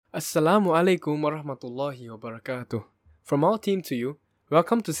Assalamu alaikum warahmatullahi wabarakatuh. From our team to you,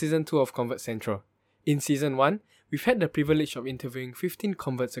 welcome to Season 2 of Convert Central. In Season 1, we've had the privilege of interviewing 15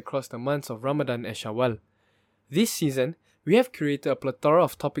 converts across the months of Ramadan and Shawwal. This season, we have curated a plethora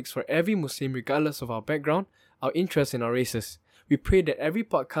of topics for every Muslim regardless of our background, our interests and our races. We pray that every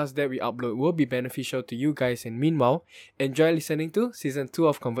podcast that we upload will be beneficial to you guys, and meanwhile, enjoy listening to Season 2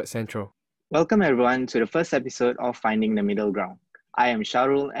 of Convert Central. Welcome everyone to the first episode of Finding the Middleground. I am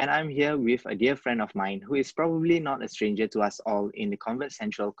Shahrul and I'm here with a dear friend of mine who is probably not a stranger to us all in the Convert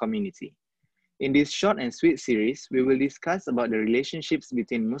Central community. In this short and sweet series, we will discuss about the relationships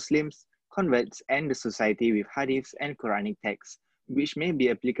between Muslims, converts, and the society with hadiths and Quranic texts, which may be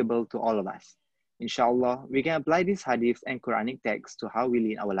applicable to all of us. Inshallah, we can apply these hadiths and Quranic texts to how we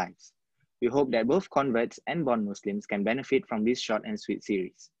lead our lives. We hope that both converts and born Muslims can benefit from this short and sweet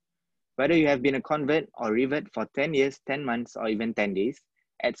series. Whether you have been a convert or revert for 10 years, 10 months, or even 10 days,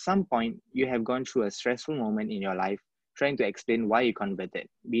 at some point you have gone through a stressful moment in your life trying to explain why you converted,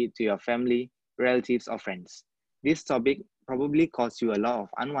 be it to your family, relatives, or friends. This topic probably caused you a lot of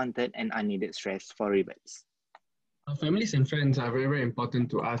unwanted and unneeded stress for reverts. Our families and friends are very, very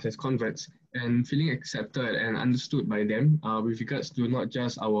important to us as converts, and feeling accepted and understood by them with regards to not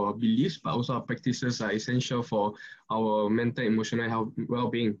just our beliefs but also our practices are essential for our mental, emotional health,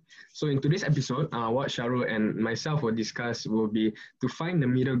 well-being. So in today's episode, what Shahrul and myself will discuss will be to find the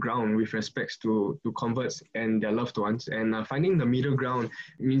middle ground with respects to converts and their loved ones. And finding the middle ground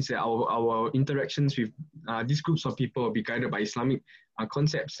means that our interactions with these groups of people will be guided by Islamic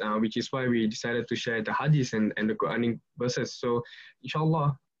concepts, which is why we decided to share the hadiths and the Quranic verses. So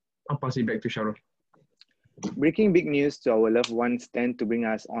inshallah, I'll pass it back to Shahrul. Breaking big news to our loved ones tend to bring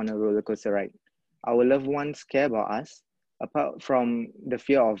us on a roller coaster ride. Our loved ones care about us. Apart from the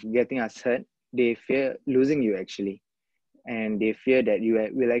fear of getting us hurt, they fear losing you actually. And they fear that you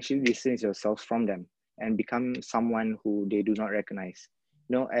will actually distance yourselves from them and become someone who they do not recognize.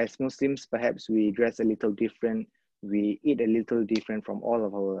 As Muslims, perhaps we dress a little different, we eat a little different from all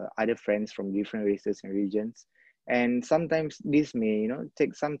of our other friends from different races and regions. And sometimes this may,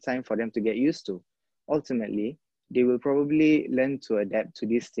 take some time for them to get used to. Ultimately, they will probably learn to adapt to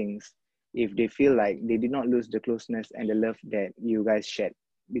these things if they feel like they did not lose the closeness and the love that you guys shared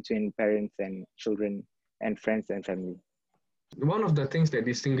between parents and children and friends and family. One of the things that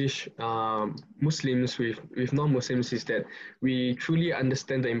distinguish Muslims with non-Muslims is that we truly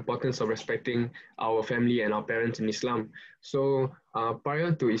understand the importance of respecting our family and our parents in Islam. So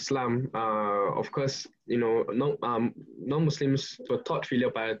prior to Islam, of course, non-Muslims were taught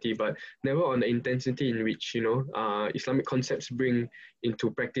filial piety, but never on the intensity in which Islamic concepts bring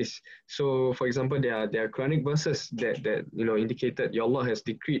into practice. So, for example, there are Quranic verses that indicated your Allah has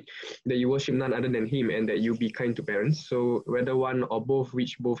decreed that you worship none other than Him and that you be kind to parents. So, whether one or both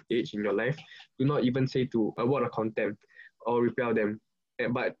reach both age in your life, do not even say to a word of contempt or repel them,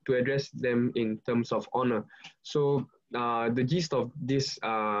 but to address them in terms of honor. So, the gist of this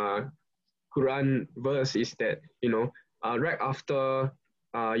Quran verse is that right after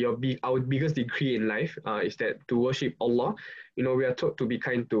our biggest decree in life is that to worship Allah, we are taught to be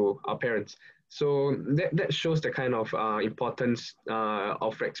kind to our parents. So that shows the kind of importance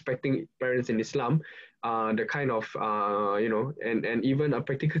of respecting parents in Islam. The kind of and even a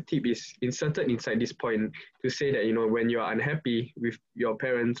practical tip is inserted inside this point to say that when you are unhappy with your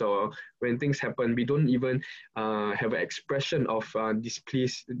parents or when things happen, we don't even have an expression of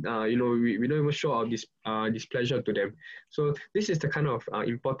displeased. We don't even show our displeasure to them. So this is the kind of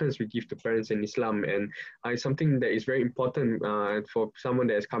importance we give to parents in Islam, and it's something that is very important for someone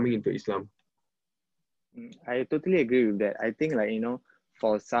that is coming into Islam. I totally agree with that. I think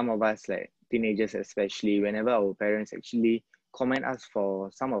for some of us, like teenagers especially, whenever our parents actually comment us for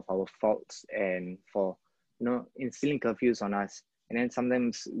some of our faults and for instilling curfews on us, and then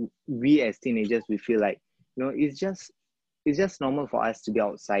sometimes we as teenagers we feel like it's just normal for us to be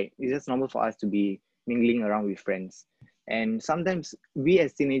outside. It's just normal for us to be mingling around with friends. And sometimes we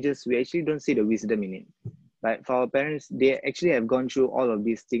as teenagers we actually don't see the wisdom in it. But for our parents, they actually have gone through all of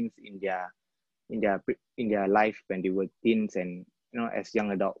these things in their life when they were teens and as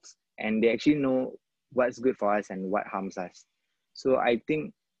young adults, and they actually know what's good for us and what harms us. So I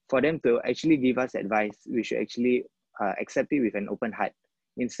think for them to actually give us advice, we should actually accept it with an open heart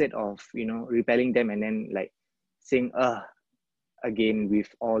instead of repelling them and then like saying again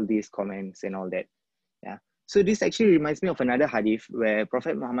with all these comments and all that. Yeah. So this actually reminds me of another hadith where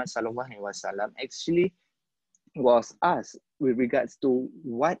Prophet Muhammad sallallahu alaihi wasallam actually was asked with regards to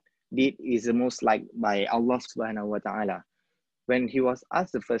what deed is the most liked by Allah subhanahu wa ta'ala. When he was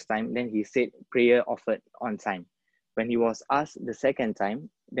asked the first time, then he said prayer offered on time. When he was asked the second time,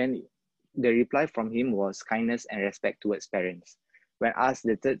 Then the reply from him was kindness and respect towards parents. When asked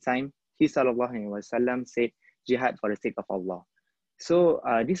the third time, he sallallahu alaihi wasallam said, jihad for the sake of Allah. So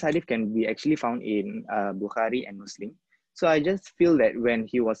this hadith can be actually found in Bukhari and Muslim. So I just feel that when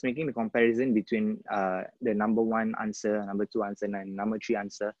he was making the comparison between the number one answer, number two answer, and number three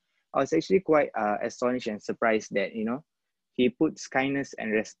answer, I was actually quite astonished and surprised that, you know, he puts kindness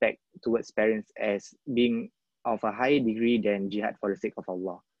and respect towards parents as being of a higher degree than jihad for the sake of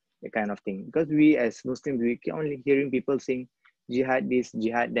Allah, that kind of thing. Because we as Muslims, we keep only hearing people saying jihad this,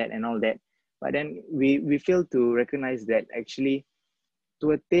 jihad that, and all that. But then we fail to recognize that actually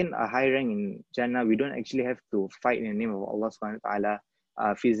to attain a high rank in Jannah, we don't actually have to fight in the name of Allah subhanahu wa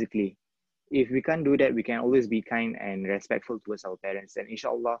ta'ala physically. If we can't do that, we can always be kind and respectful towards our parents. And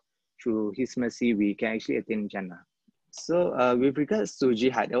inshallah, through His mercy, we can actually attain Jannah. So with regards to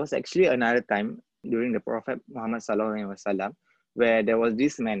jihad, there was actually another time during the Prophet Muhammad sallallahu alaihi wasallam where there was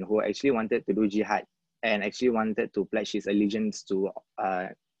this man who actually wanted to do jihad and actually wanted to pledge his allegiance to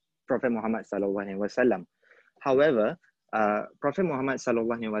Prophet Muhammad sallallahu alaihi wasallam. However, Prophet Muhammad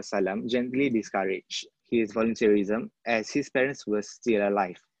sallallahu alaihi wasallam gently discouraged his volunteerism as his parents were still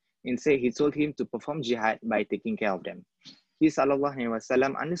alive. Instead, he told him to perform jihad by taking care of them. He sallallahu alaihi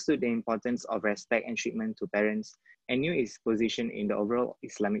wasallam understood the importance of respect and treatment to parents and knew his position in the overall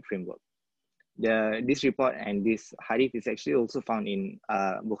Islamic framework. This report and this hadith is actually also found in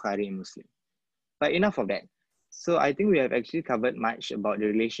Bukhari and Muslim. But enough of that. So I think we have actually covered much about the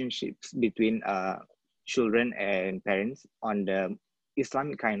relationships between children and parents on the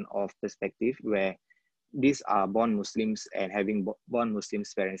Islamic kind of perspective, where these are born Muslims and having born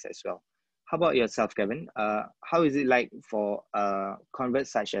Muslims parents as well. How about yourself, Kevin? How is it like for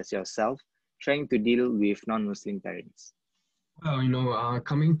converts such as yourself trying to deal with non-Muslim parents? Well,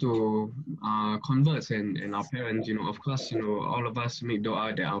 coming to converts and our parents, of course, all of us make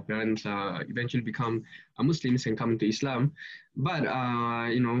dua that our parents eventually become Muslims and come to Islam. But,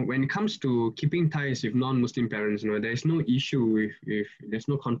 when it comes to keeping ties with non-Muslim parents, there's no issue with there's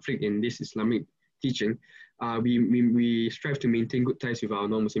no conflict in this Islamic teaching. We strive to maintain good ties with our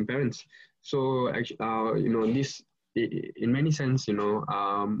non-Muslim parents. So, this, in many sense,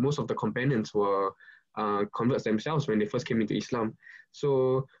 most of the companions were converts themselves when they first came into Islam.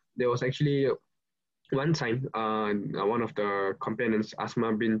 So there was actually one time, one of the companions,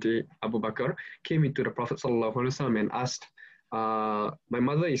 Asma binti Abu Bakr, came into the Prophet ﷺ and asked, my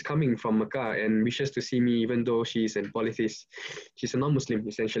mother is coming from Mecca and wishes to see me even though she is a polytheist. She's a non-Muslim,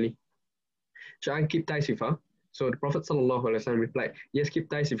 essentially. Should I keep ties with her? So the Prophet ﷺ replied, yes, keep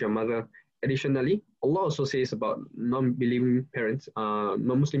ties with your mother. Additionally, Allah also says about non-believing parents,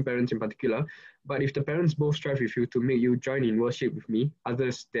 non-Muslim parents in particular, but if the parents both strive with you to make you join in worship with me,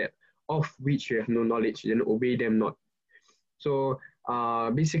 others that of which you have no knowledge, then obey them not. So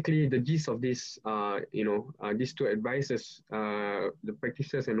basically the gist of this, these two advices, the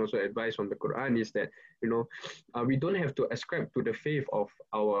practices and also advice from the Quran is that, we don't have to ascribe to the faith of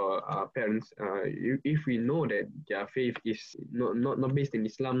our parents if we know that their faith is not based in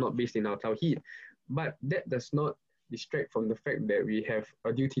Islam, not based in our Tawheed. But that does not distract from the fact that we have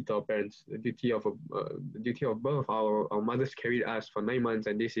a duty to our parents, the duty of birth. Our mothers carried us for 9 months,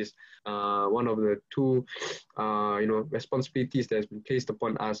 and this is one of the two responsibilities that has been placed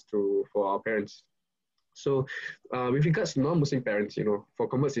upon us for our parents. So with regards to non-Muslim parents, for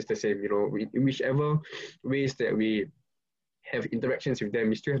converts it's the same. In whichever ways that we have interactions with them,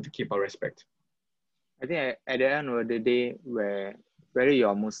 we still have to keep our respect. I think at the end of the day, whether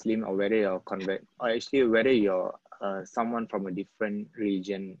you're Muslim or whether you're convert, or actually whether you're someone from a different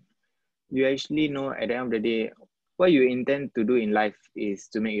religion, you actually know at the end of the day, what you intend to do in life is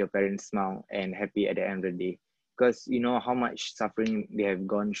to make your parents smile and happy at the end of the day. Because you know how much suffering they have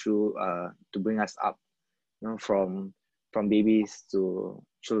gone through to bring us up, from babies to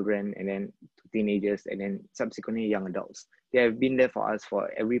children and then to teenagers and then subsequently young adults. They have been there for us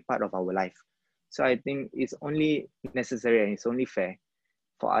for every part of our life. So I think it's only necessary and it's only fair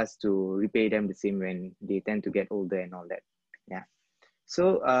for us to repay them the same when they tend to get older and all that. Yeah.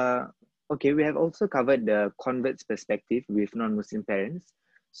 So, okay, we have also covered the convert's perspective with non-Muslim parents.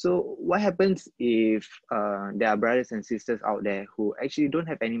 So what happens if there are brothers and sisters out there who actually don't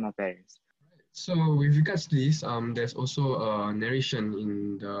have any more parents? So with regards to this, there's also a narration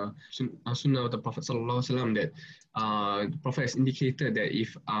in the Sunnah of the Prophet ﷺ that the Prophet has indicated that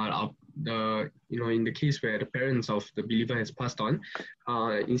if in the case where the parents of the believer has passed on,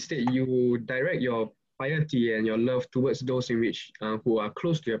 instead you direct your piety and your love towards those in which who are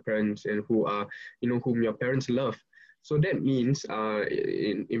close to your parents and who are whom your parents love. So that means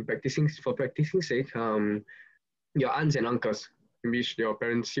for practicing sake, your aunts and uncles. which your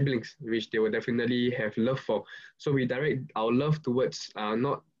parents' siblings, which they will definitely have love for. So we direct our love towards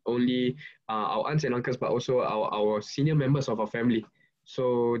not only our aunts and uncles, but also our senior members of our family.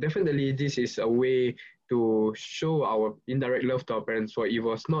 So definitely this is a way to show our indirect love to our parents. For it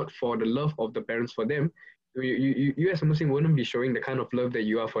was not for the love of the parents for them, you as a Muslim wouldn't be showing the kind of love that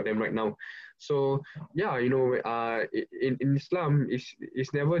you are for them right now. So yeah, in Islam,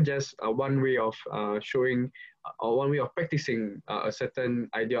 it's never just one way of showing or one way of practicing a certain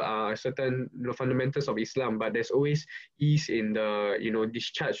idea, a certain fundamentals of Islam, but there's always ease in the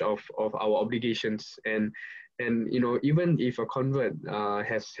discharge of our obligations. And even if a convert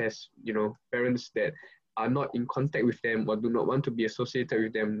has parents that are not in contact with them or do not want to be associated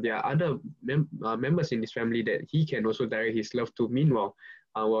with them, there are other members in his family that he can also direct his love to. Meanwhile,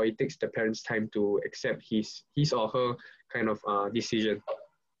 while it takes the parents time to accept his or her kind of decision.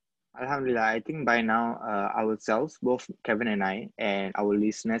 Alhamdulillah, I think by now ourselves, both Kevin and I, and our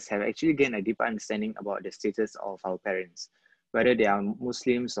listeners have actually gained a deeper understanding about the status of our parents, whether they are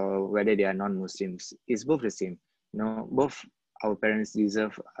Muslims or whether they are non-Muslims. It's both the same. Both our parents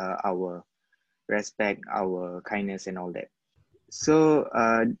deserve our respect, our kindness, and all that. So,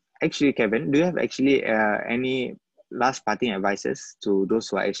 actually, Kevin, do you have actually any last parting advices to those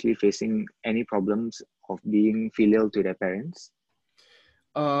who are actually facing any problems of being filial to their parents?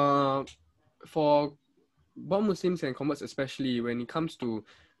 For both Muslims and converts, especially when it comes to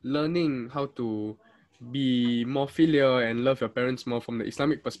learning how to be more filial and love your parents more from the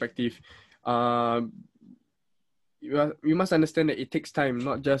Islamic perspective, we must understand that it takes time,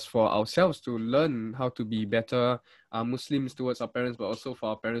 not just for ourselves to learn how to be better Muslims towards our parents, but also for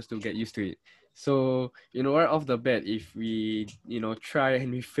our parents to get used to it. So, right off the bat, if we, try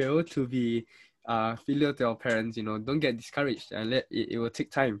and we fail to be filial to our parents, don't get discouraged, and it will take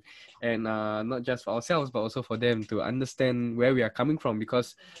time. And not just for ourselves, but also for them to understand where we are coming from.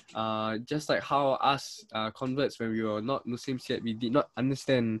 Because just like how us converts, when we were not Muslims yet, we did not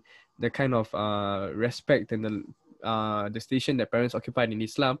understand the kind of respect and the station that parents occupied in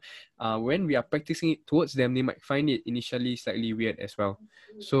Islam, when we are practicing it towards them, they might find it initially slightly weird as well.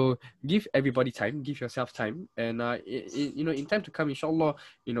 So give everybody time, give yourself time, and in time to come, inshallah,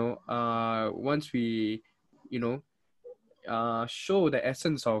 once we, show the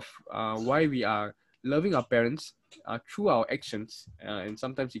essence of why we are loving our parents through our actions, and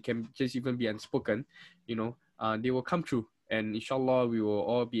sometimes it can just even be unspoken, they will come true. And inshallah, we will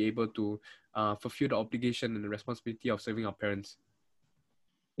all be able to fulfill the obligation and the responsibility of serving our parents.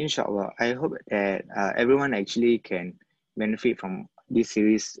 Inshallah, I hope that everyone actually can benefit from this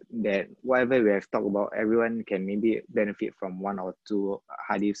series, that whatever we have talked about, everyone can maybe benefit from one or two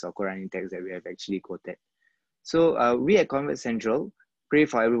hadiths or Quranic texts that we have actually quoted. So we at Convert Central pray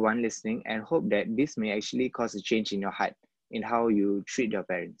for everyone listening and hope that this may actually cause a change in your heart in how you treat your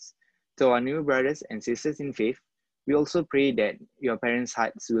parents. To our new brothers and sisters in faith, we also pray that your parents'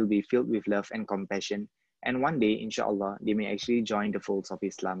 hearts will be filled with love and compassion, and one day, inshallah, they may actually join the folds of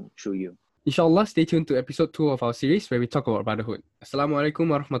Islam through you. Inshallah, stay tuned to episode 2 of our series where we talk about brotherhood. Assalamualaikum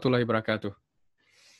warahmatullahi wabarakatuh.